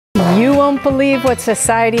won't believe what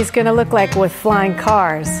society's gonna look like with flying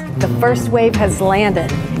cars. The first wave has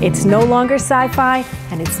landed. It's no longer sci-fi,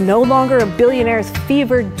 and it's no longer a billionaire's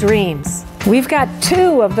fevered dreams. We've got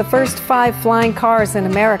 2 of the first 5 flying cars in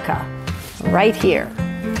America, right here.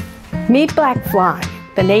 Meet BlackFly,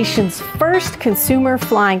 the nation's first consumer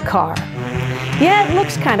flying car. Yeah, it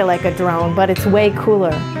looks kind of like a drone, but it's way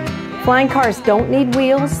cooler. Flying cars don't need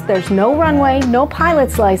wheels, there's no runway, no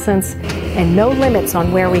pilot's license, and no limits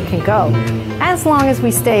on where we can go, as long as we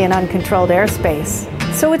stay in uncontrolled airspace.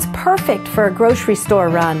 So it's perfect for a grocery store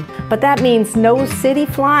run, but that means no city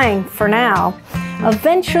flying for now.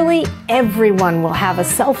 Eventually, everyone will have a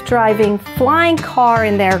self-driving flying car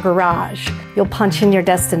in their garage. You'll punch in your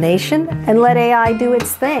destination and let AI do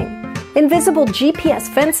its thing. Invisible GPS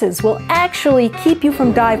fences will actually keep you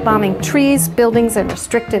from dive bombing trees, buildings, and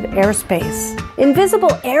restricted airspace.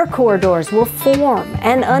 Invisible air corridors will form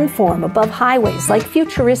and unform above highways like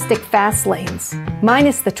futuristic fast lanes.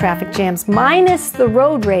 Minus the traffic jams, minus the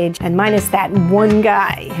road rage, and minus that one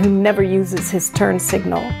guy who never uses his turn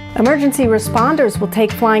signal. Emergency responders will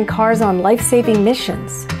take flying cars on life-saving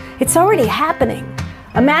missions. It's already happening.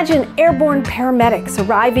 Imagine airborne paramedics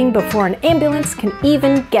arriving before an ambulance can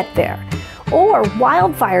even get there. Or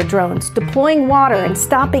wildfire drones deploying water and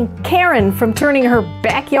stopping Karen from turning her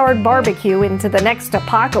backyard barbecue into the next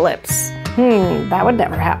apocalypse. That would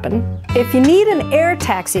never happen. If you need an air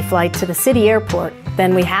taxi flight to the city airport,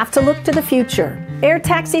 then we have to look to the future. Air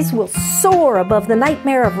taxis will soar above the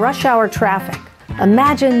nightmare of rush hour traffic.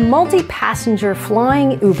 Imagine multi-passenger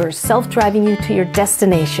flying Ubers self-driving you to your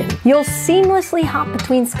destination. You'll seamlessly hop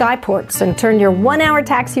between skyports and turn your 1-hour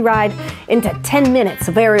taxi ride into 10 minutes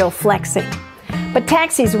of aerial flexing. But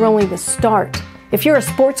taxis are only the start. If you're a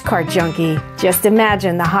sports car junkie, just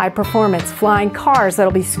imagine the high-performance flying cars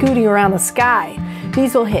that'll be scooting around the sky.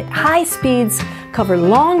 These will hit high speeds, cover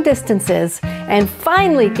long distances, and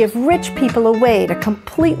finally give rich people a way to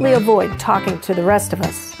completely avoid talking to the rest of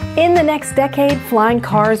us. In the next decade, flying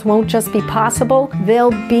cars won't just be possible,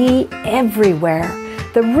 they'll be everywhere.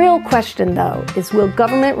 The real question, though, is will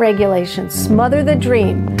government regulations smother the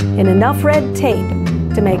dream in enough red tape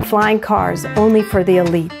to make flying cars only for the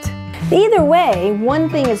elite? Either way, one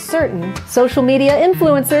thing is certain, social media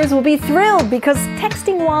influencers will be thrilled because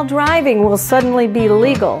texting while driving will suddenly be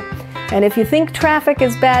legal. And if you think traffic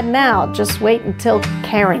is bad now, just wait until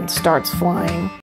Karen starts flying.